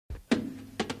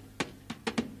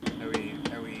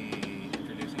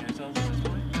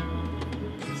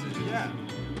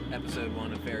Episode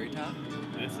 1 of Fairy Talk.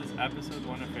 This is episode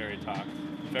 1 of Fairy Talk.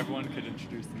 If everyone could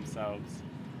introduce themselves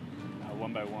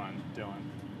one by one. Dylan,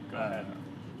 go ahead.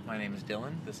 My name is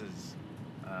Dylan. This is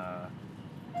a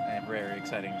very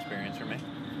exciting experience for me.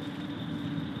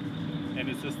 And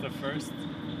is this the first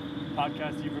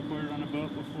podcast you've recorded on a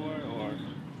boat before, or?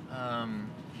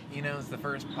 It's the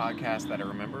first podcast that I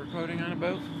remember recording on a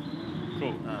boat.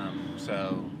 Cool.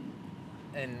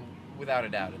 And without a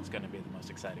doubt, it's going to be the most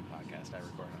exciting podcast I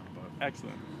record on a boat.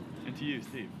 Excellent. And to you,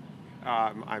 Steve.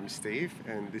 I'm Steve,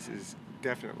 and this is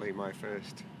definitely my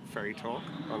first ferry talk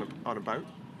on a boat,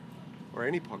 or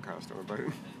any podcast on a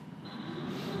boat.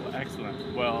 Well,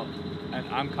 excellent. Well, and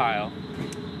I'm Kyle.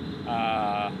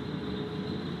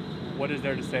 What is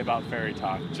there to say about Fairy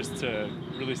Talk, just to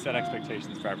really set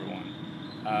expectations for everyone?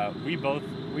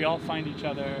 We all find each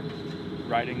other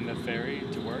riding the ferry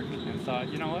to work and thought,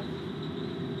 you know what?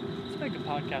 Let's make a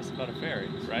podcast about a ferry,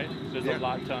 right? There's a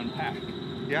lot to unpack.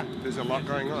 Yeah, there's a lot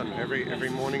going on every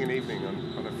morning and evening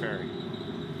on a ferry.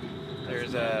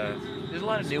 There's a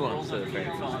lot of nuance to the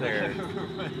ferries. There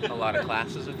are a lot of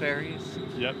classes of ferries.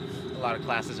 Yep. A lot of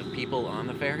classes of people on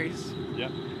the ferries.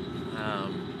 Yep.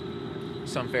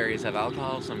 Some ferries have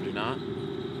alcohol, some do not.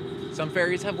 Some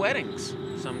ferries have weddings,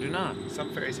 some do not. Some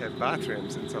ferries have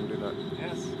bathrooms and some do not.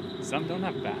 Yes. Some don't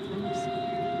have bathrooms?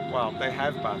 Well, they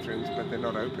have bathrooms, but they're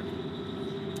not open.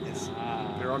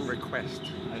 They're on request.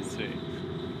 I see.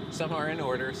 Some are in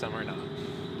order, some are not.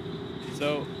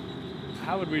 So,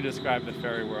 how would we describe the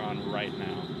ferry we're on right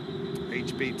now?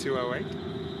 HB 208.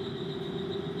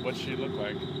 What's she look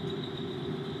like?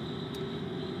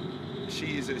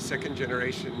 She is a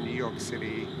second-generation New York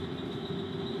City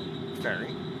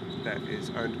ferry that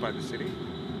is owned by the city,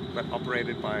 but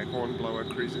operated by Hornblower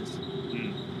Cruises.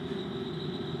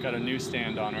 Got a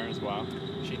newsstand on her as well.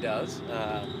 She does.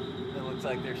 It looks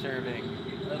like they're serving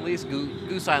at least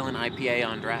Goose Island IPA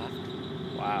on draft.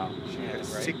 Wow. She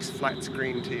has right. 6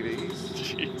 flat-screen TVs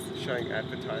Jeez. showing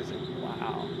advertising.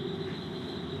 Wow.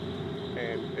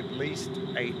 And at least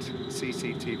 8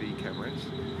 CCTV cameras.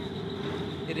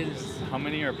 It is. How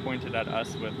many are pointed at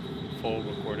us with full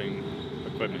recording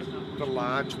equipment? The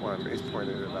large one is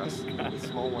pointed at us, and the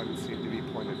small ones seem to be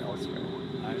pointed elsewhere.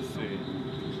 I see.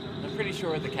 I'm pretty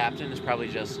sure the captain is probably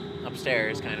just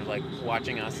upstairs, kind of like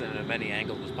watching us in as many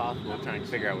angles as possible, trying to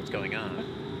figure out what's going on.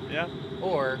 Yeah.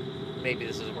 Or maybe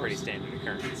this is a pretty standard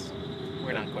occurrence.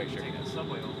 We're not quite sure.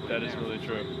 That is really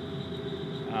true.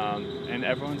 And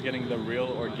everyone's getting the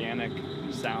real organic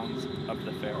sounds of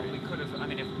the ferry.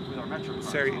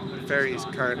 Ferry is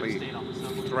currently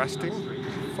thrusting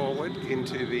forward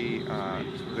into the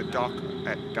dock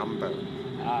at Dumbo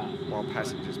while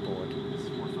passengers board.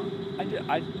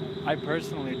 I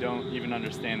personally don't even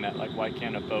understand that. Like, why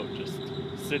can't a boat just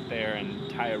sit there and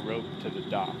tie a rope to the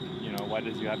dock? You know, why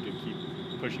does you have to keep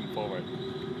pushing forward?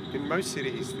 In most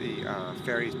cities, the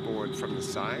ferries board from the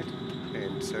side,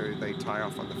 and so they tie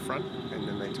off on the front and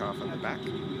then they tie off on the back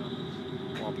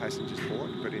while passengers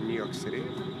board. But in New York City,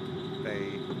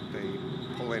 they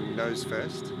pull in nose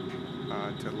first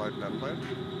to load and unload.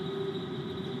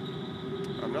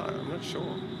 I'm not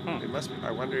sure. It must be.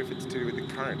 I wonder if it's to do with the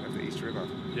current of the East River.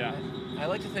 Yeah. I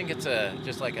like to think it's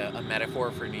just like a metaphor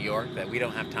for New York, that we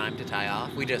don't have time to tie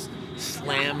off. We just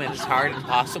slam as hard as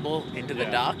possible into the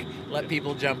dock, let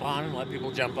people jump on and let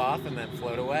people jump off, and then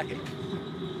float away.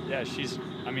 Yeah,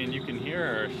 you can hear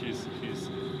her. She's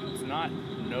it's not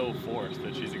no force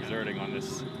that she's exerting on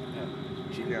this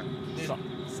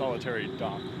solitary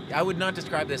dock. I would not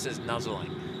describe this as nuzzling.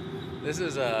 This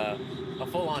is a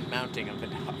full-on mounting of the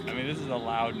dock. I mean, this is a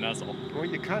loud nuzzle. Well,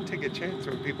 you can't take a chance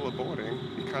when people are boarding.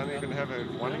 You can't even have a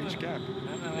 1-inch gap.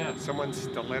 No. Someone's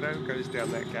stiletto goes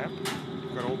down that gap.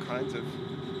 You've got all kinds of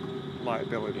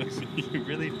liabilities. You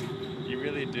really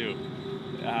do.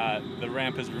 The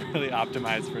ramp is really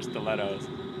optimized for stilettos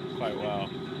quite well.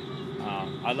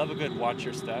 I love a good watch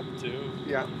your step too.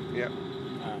 Yeah.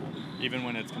 Even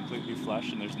when it's completely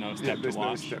flush and there's no step to watch. There's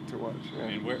no step to watch. Yeah. I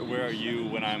mean, where are you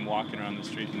when I'm walking around the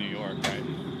street in New York, right?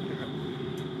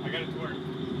 I got it to work.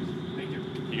 Thank you.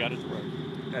 You got it to work.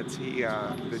 That's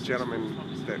the gentleman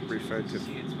that referred to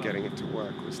getting it to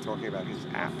work was talking about his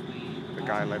app. The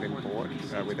guy let him board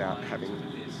without having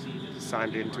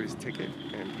signed into his ticket,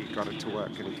 and he got it to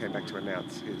work, and he came back to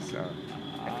announce his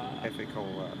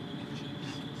ethical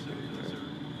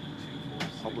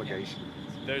obligation.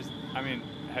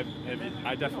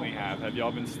 I definitely have. Have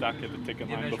y'all been stuck at the ticket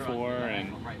line before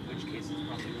and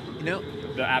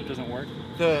the app doesn't work?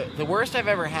 The worst I've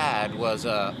ever had was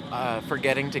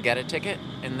forgetting to get a ticket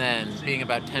and then being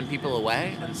about 10 people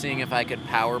away and seeing if I could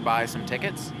power buy some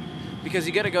tickets. because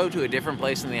you got to go to a different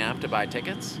place in the app to buy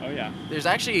tickets. Oh yeah. There's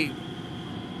actually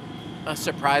a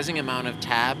surprising amount of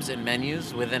tabs and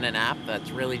menus within an app that's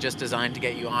really just designed to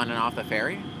get you on and off the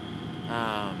ferry.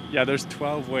 Yeah, there's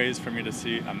 12 ways for me to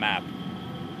see a map,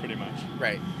 pretty much.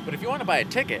 Right. But if you want to buy a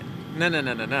ticket, no.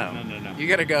 No. You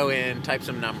got to go in, type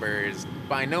some numbers,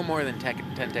 buy no more than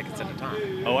 10 tickets at a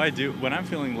time. Oh, I do. When I'm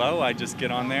feeling low, I just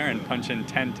get on there and punch in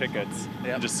 10 tickets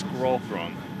and just scroll through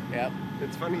them. Yep.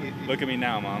 It's funny. Look at me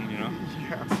now, Mom, you know?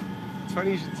 Yeah. It's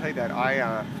funny you should say that.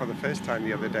 I, for the first time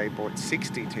the other day, bought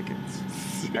 60 tickets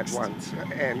at once.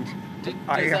 And Did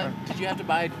you have to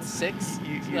buy 6?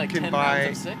 you like can 10 buy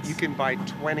rounds of 6? you can buy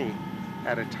 20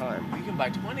 at a time. You can buy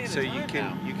 20 at So a time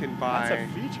now. you can buy That's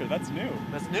a feature. That's new.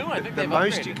 That's new. I think the they've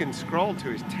most upgraded. you can scroll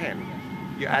to is 10.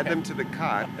 You add them to the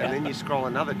cart, and then you scroll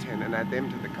another 10 and add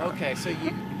them to the cart. Okay, so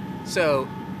you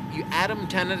add them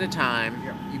 10 at a time.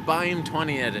 Yeah. You buy them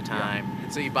 20 at a time.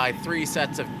 And so you buy 3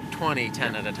 sets of 20,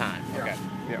 10 at a time. Yeah. Okay.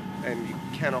 Yeah, and you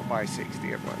cannot buy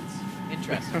 60 at once.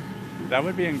 Interesting. That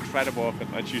would be incredible if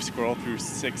it lets you scroll through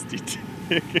 60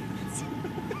 tickets.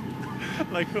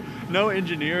 Like, no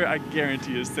engineer, I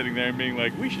guarantee, is sitting there and being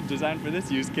like, we should design for this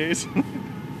use case.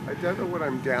 I don't know what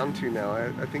I'm down to now.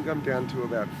 I think I'm down to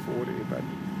about 40, but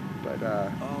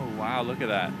Oh, wow, look at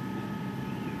that.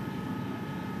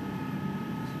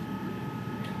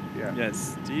 yeah.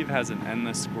 Yes, Steve has an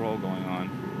endless scroll going on.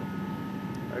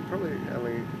 It's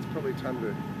probably time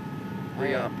to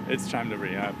re-up. It's time to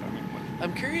re-up. I mean,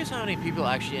 I'm curious how many people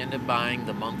actually end up buying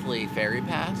the monthly ferry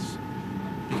pass,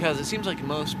 because it seems like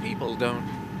most people don't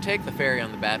take the ferry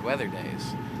on the bad weather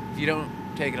days. If you don't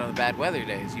take it on the bad weather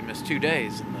days, you miss 2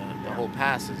 days and the whole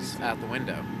pass is out the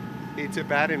window. It's a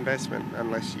bad investment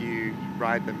unless you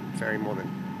ride the ferry more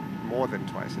than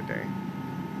twice a day,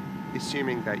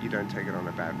 assuming that you don't take it on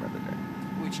a bad weather day.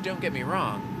 Which, don't get me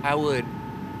wrong, I would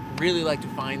really like to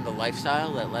find the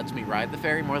lifestyle that lets me ride the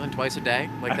ferry more than twice a day.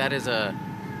 Like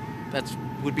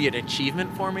would be an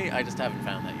achievement for me. I just haven't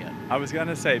found that yet. I was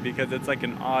gonna say, because it's like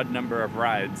an odd number of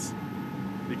rides,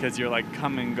 because you're like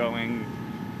coming, going,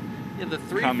 Yeah, the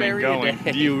 3 coming, ferry a going.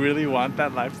 day. Do you really want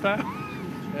that lifestyle?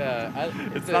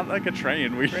 It's not like a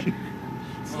train.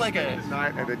 It's like a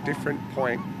Night at a different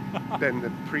point than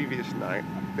the previous night,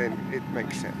 then it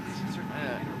makes sense.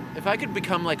 if I could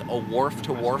become like a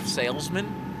wharf-to-wharf salesman,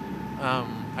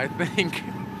 I think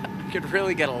I could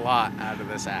really get a lot out of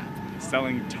this app.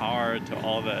 Selling tar to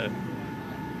all the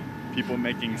people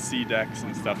making sea decks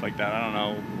and stuff like that. I don't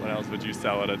know, what else would you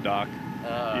sell at a dock?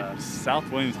 South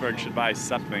Williamsburg should buy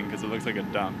something because it looks like a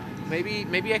dump.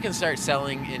 Maybe I can start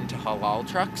selling into halal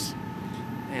trucks,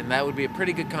 and that would be a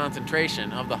pretty good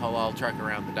concentration of the halal truck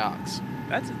around the docks.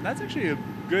 That's actually a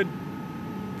good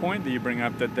point that you bring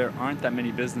up, that there aren't that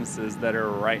many businesses that are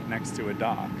right next to a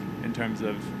dock in terms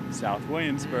of South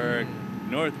Williamsburg,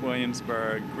 North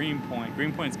Williamsburg, Greenpoint.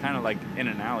 Greenpoint's kind of like in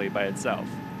an alley by itself.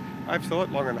 I've thought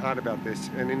long and hard about this,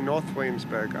 and in North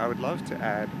Williamsburg, I would love to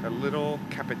add a little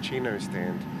cappuccino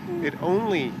stand. It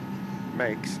only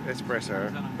makes espresso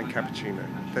and cappuccino.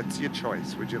 That's your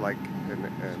choice. Would you like an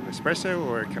espresso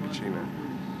or a cappuccino?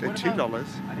 They're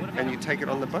 $2, and you take it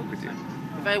on the boat with you.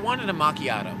 If I wanted a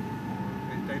macchiato,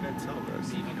 They don't sell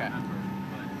those. okay.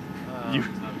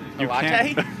 You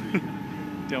latte?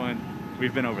 can't. Dylan,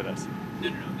 we've been over this.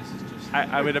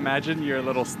 I would imagine your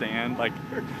little stand, like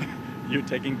you're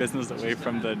taking business away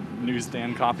from the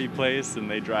newsstand coffee place,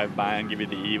 and they drive by and give you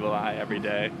the evil eye every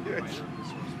day.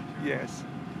 Yes.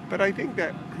 But I think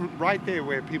that right there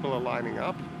where people are lining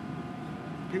up,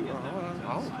 people,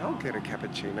 I'll get a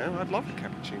cappuccino. I'd love a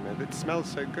cappuccino. That smells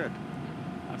so good.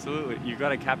 Absolutely. You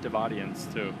got a captive audience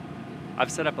too.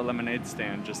 I've set up a lemonade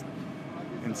stand just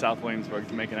in South Williamsburg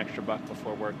to make an extra buck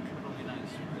before work.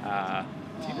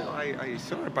 Do you know, I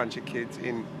saw a bunch of kids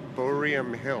in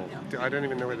Boreum Hill. I don't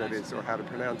even know where that is or how to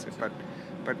pronounce it, but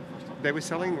they were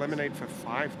selling lemonade for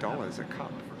 $5 a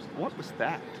cup. What was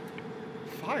that?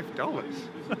 $5?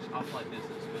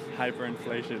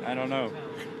 Hyperinflation. I don't know.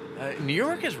 New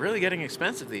York is really getting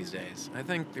expensive these days. I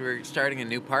think we're starting a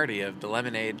new party of the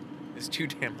lemonade is too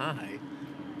damn high.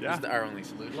 Yeah. Is our only A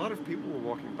solution. lot of people were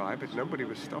walking by, but nobody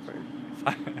was stopping.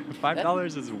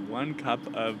 $5 is 1 cup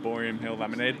of Boreum Hill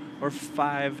lemonade, or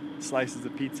 5 slices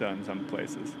of pizza in some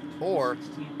places. Or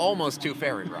almost 2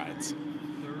 ferry rides.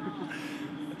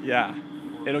 Yeah,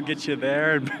 it'll get you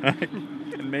there and back,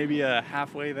 and maybe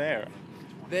halfway there.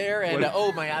 There and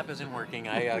What- my app isn't working.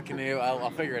 I'll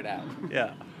figure it out.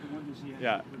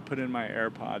 Yeah. Put in my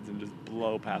AirPods and just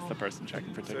blow past the person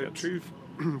checking for So tickets. true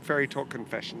Ferry Talk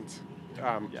confessions.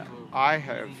 Yeah. I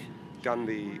have done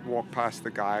the walk past the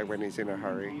guy when he's in a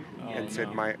hurry Oh, and said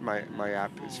no. my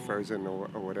app is frozen or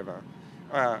whatever.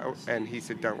 And he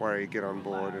said, "Don't worry, get on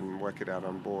board and work it out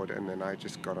on board." And then I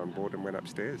just got on board and went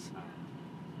upstairs,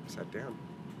 sat down,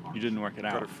 You didn't work it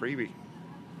got out. a freebie.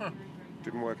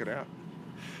 Didn't work it out.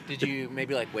 Did you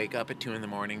maybe like wake up at 2 in the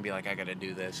morning, and be like, I gotta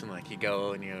do this, and like you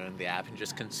go and you're in the app and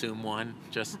just consume one,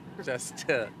 just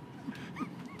to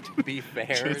be fair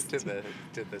Just-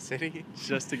 to the city?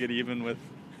 Just to get even with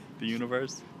the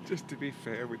universe. Just to be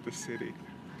fair with the city.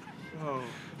 Oh.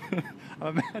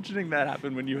 I'm imagining that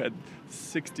happened when you had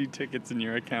 60 tickets in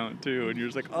your account too, and you're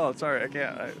just like, oh, sorry, I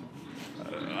can't.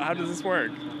 How does this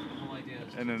work?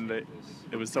 And then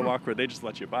it was so awkward, they just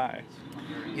let you by.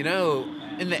 You know,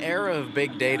 in the era of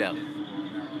big data,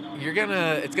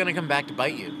 it's gonna come back to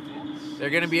bite you. They're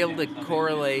gonna be able to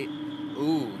correlate.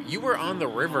 Ooh, you were on the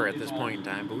river at this point in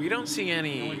time, but we don't see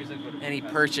any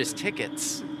purchased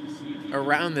tickets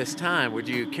around this time. Would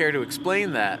you care to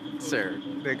explain that, sir?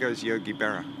 There goes Yogi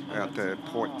Berra out the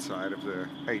port side of the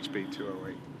HB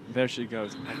 208. There she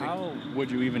goes. How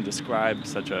would you even describe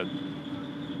such a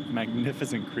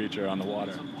magnificent creature on the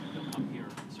water?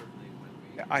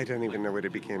 I don't even know where to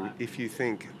begin. If you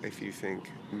think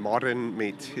modern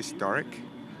meets historic,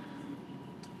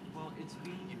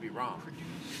 You'd be wrong.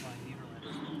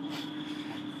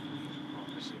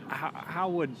 How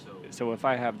would... So if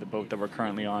I have the boat that we're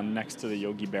currently on next to the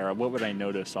Yogi Berra, what would I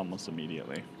notice almost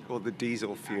immediately? well, the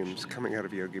diesel fumes coming out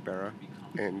of Yogi Berra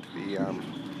and the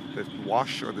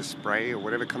wash or the spray or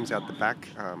whatever comes out the back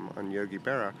on Yogi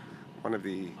Berra, one of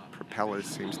the propellers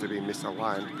seems to be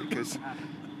misaligned because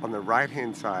on the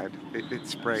right-hand side, it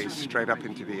sprays straight up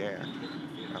into the air,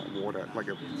 water, like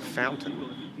a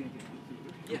fountain.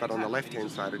 But on the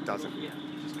left-hand side, it doesn't.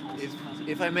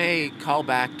 If I may call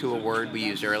back to a word we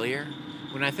used earlier,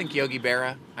 when I think Yogi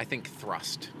Berra, I think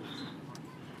thrust.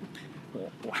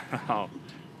 Wow.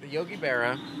 The Yogi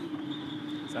Berra,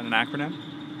 Is that an acronym?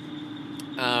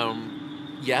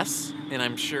 yes, and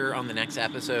I'm sure on the next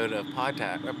episode of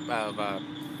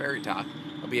Fairy Talk,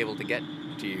 I'll be able to get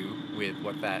to you with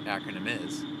what that acronym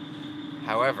is.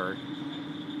 However,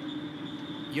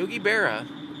 Yogi Berra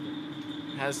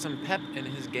has some pep in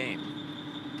his game.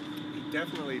 He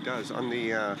definitely does. On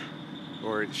the,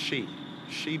 or it's she.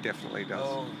 She definitely does.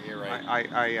 Oh, you're right.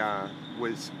 I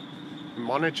was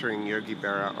monitoring Yogi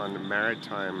Berra on the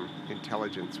Maritime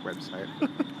Intelligence website,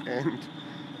 and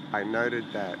I noted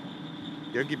that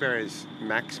Yogi Berra's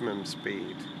maximum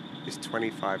speed is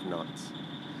 25 knots,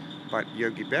 but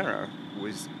Yogi Berra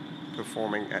was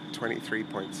performing at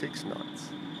 23.6 knots,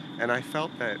 and I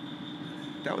felt that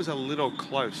was a little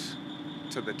close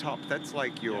to the top. That's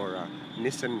like your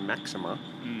Nissan Maxima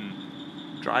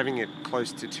driving it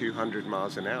close to 200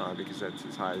 miles an hour because that's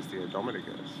as high as the odometer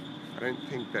goes. I don't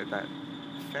think that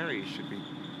ferry should be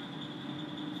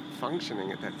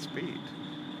functioning at that speed.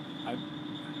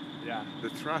 Yeah. The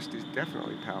thrust is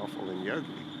definitely powerful in Yogi.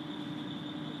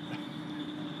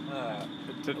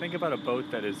 To think about a boat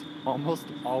that is almost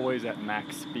always at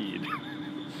max speed,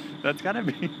 that's gotta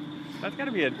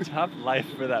be a tough life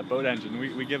for that boat engine.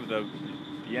 We give the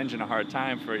engine a hard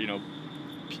time for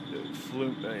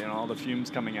all the fumes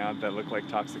coming out that look like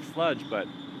toxic sludge, but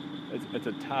it's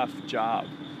a tough job.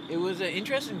 It was an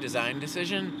interesting design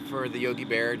decision for the Yogi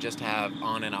Berra just to have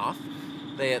on and off.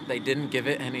 They didn't give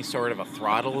it any sort of a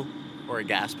throttle or a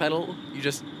gas pedal. You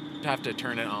just have to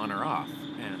turn it on or off.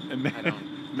 And I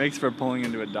don't. Makes for pulling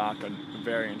into a dock a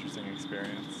very interesting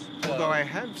experience. Although I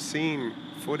have seen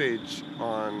footage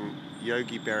on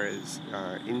Yogi Berra's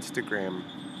Instagram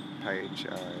page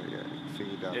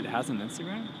feed. It has an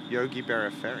Instagram? Yogi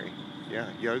Berra Ferry. Yeah,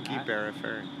 Yogi Berra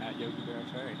Ferry. At Yogi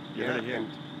Berra Ferry. You Yeah, heard it here.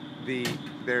 and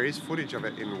there is footage of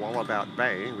it in Wallabout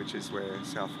Bay, which is where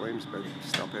South Williamsburg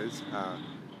stop is,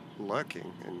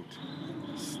 lurking and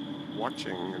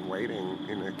watching and waiting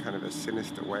in a kind of a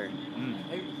sinister way.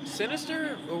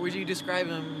 Sinister, or would you describe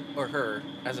him or her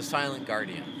as a silent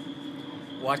guardian,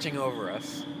 watching over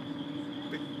us?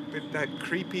 But that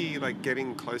creepy, like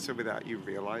getting closer without you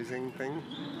realizing thing.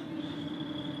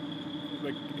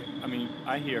 Like, I mean,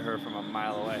 I hear her from a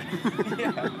mile away.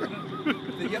 Yeah.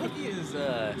 The Yogi is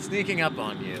sneaking up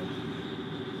on you.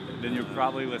 Then you're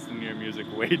probably listening to your music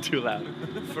way too loud.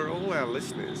 For all our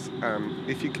listeners,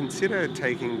 if you consider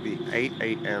taking the 8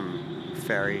 a.m.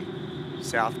 ferry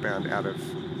southbound out of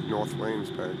North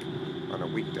Williamsburg on a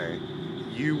weekday,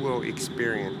 you will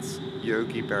experience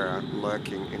Yogi Berra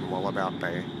lurking in Wallabout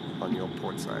Bay on your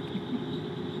port side.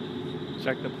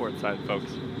 Check the port side,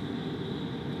 folks.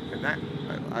 And that,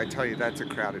 I tell you, that's a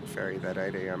crowded ferry, that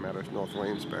 8 a.m. out of North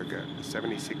Williamsburg.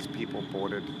 76 people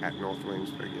boarded at North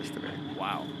Williamsburg yesterday.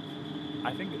 Wow.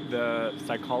 I think the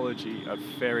psychology of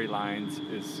ferry lines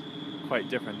is quite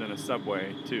different than a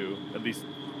subway, too. At least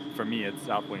for me, it's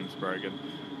South Williamsburg, and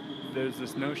there's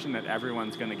this notion that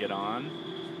everyone's going to get on,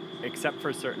 except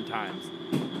for certain times.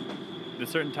 The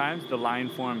certain times, the line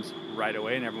forms right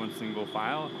away, and everyone's single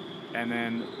file, and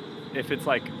then if it's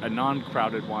like a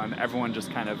non-crowded one, everyone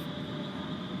just kind of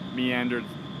meanders,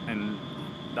 and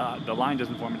the line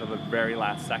doesn't form until the very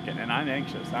last second. And I'm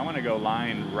anxious. I want to go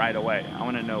line right away. I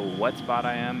want to know what spot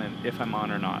I am and if I'm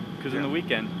on or not. Because in the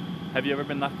weekend, have you ever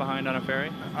been left behind on a ferry?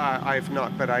 I've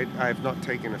not, but I've not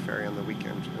taken a ferry on the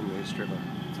weekend in the East River.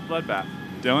 It's a bloodbath.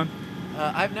 Dylan?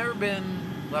 I've never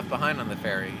been left behind on the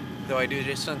ferry, though I do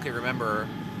distinctly remember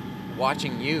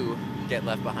watching you get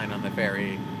left behind on the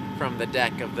ferry from the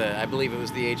deck of I believe it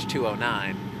was the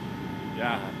H209.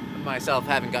 Yeah. Myself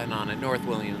having gotten on at North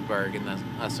Williamsburg and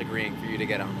us agreeing for you to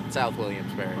get on at South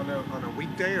Williamsburg. On a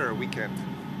weekday or a weekend?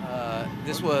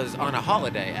 This was on a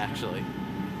holiday, actually.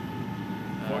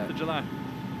 4th of July.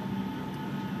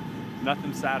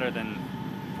 Nothing sadder than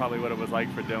probably what it was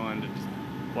like for Dylan to just,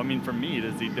 well, I mean, for me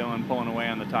to see Dylan pulling away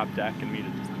on the top deck and me to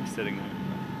just be sitting there.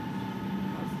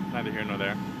 That's neither here nor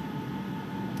there.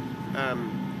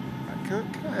 Can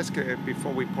I ask,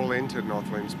 before we pull into North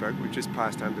Williamsburg, we've just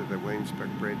passed under the Williamsburg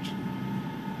Bridge,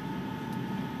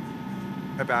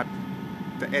 about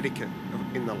the etiquette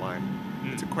in the line.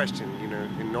 It's a question,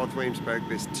 in North Williamsburg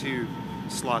there's 2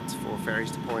 slots for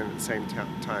ferries to pull in at the same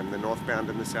time, the northbound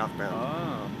and the southbound.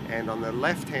 Oh. And on the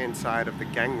left-hand side of the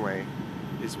gangway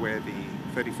is where the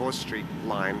 34th Street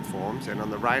line forms, and on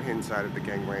the right-hand side of the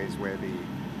gangway is where the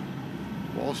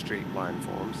Wall Street line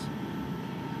forms.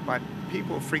 But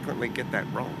people frequently get that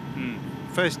wrong.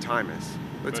 First-timers,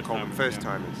 let's call them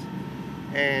first-timers.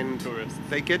 And Tourists.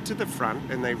 they get to the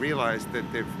front and they realize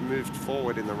that they've moved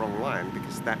forward in the wrong line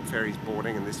because that ferry's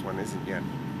boarding and this one isn't yet.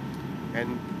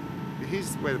 And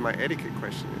here's where my etiquette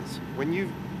question is. When you're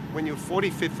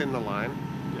 45th in the line,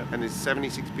 and there's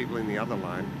 76 people in the other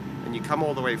line, and you come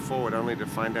all the way forward only to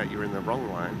find out you're in the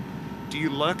wrong line, do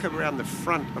you lurk around the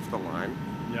front of the line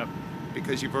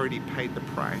because you've already paid the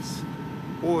price?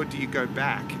 Or do you go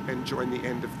back and join the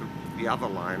end of the other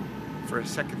line for a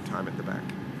second time at the back?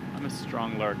 I'm a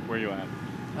strong lurk. Where are you at?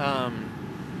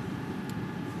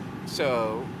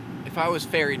 So, if I was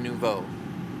Ferry Nouveau,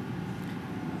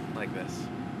 like this,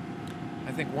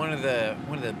 I think one of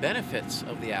the benefits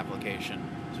of the application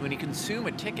is when you consume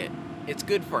a ticket, it's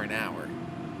good for an hour.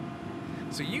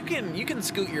 So you can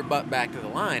scoot your butt back to the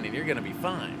line and you're going to be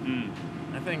fine.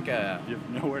 I think you have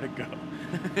nowhere to go.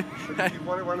 But you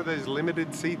wanted one of those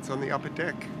limited seats on the upper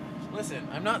deck. Listen,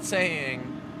 I'm not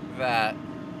saying that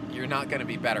you're not going to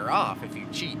be better off if you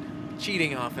cheat.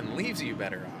 Cheating often leaves you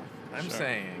better off. I'm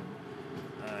saying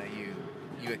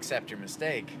you accept your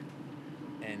mistake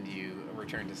and you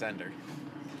return to sender.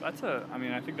 I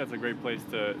think that's a great place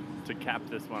to cap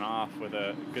this one off with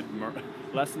a good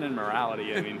lesson in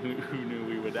morality. I mean, who knew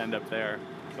we would end up there?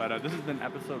 But this has been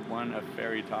episode 1 of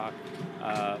Ferry Talk.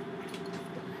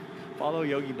 Follow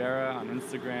Yogi Berra on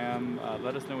Instagram.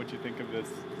 Let us know what you think of this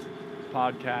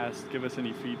podcast. Give us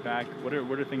any feedback. What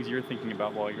are things you're thinking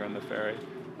about while you're on the ferry?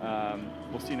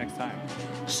 We'll see you next time.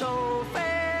 So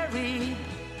ferry,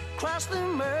 cross the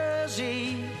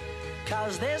Mersey,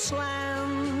 'cause this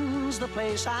land's the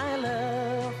place I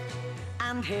love,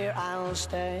 and here I'll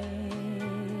stay,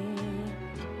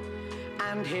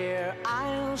 and here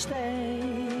I'll stay,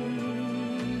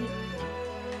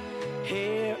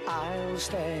 here I'll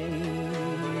stay.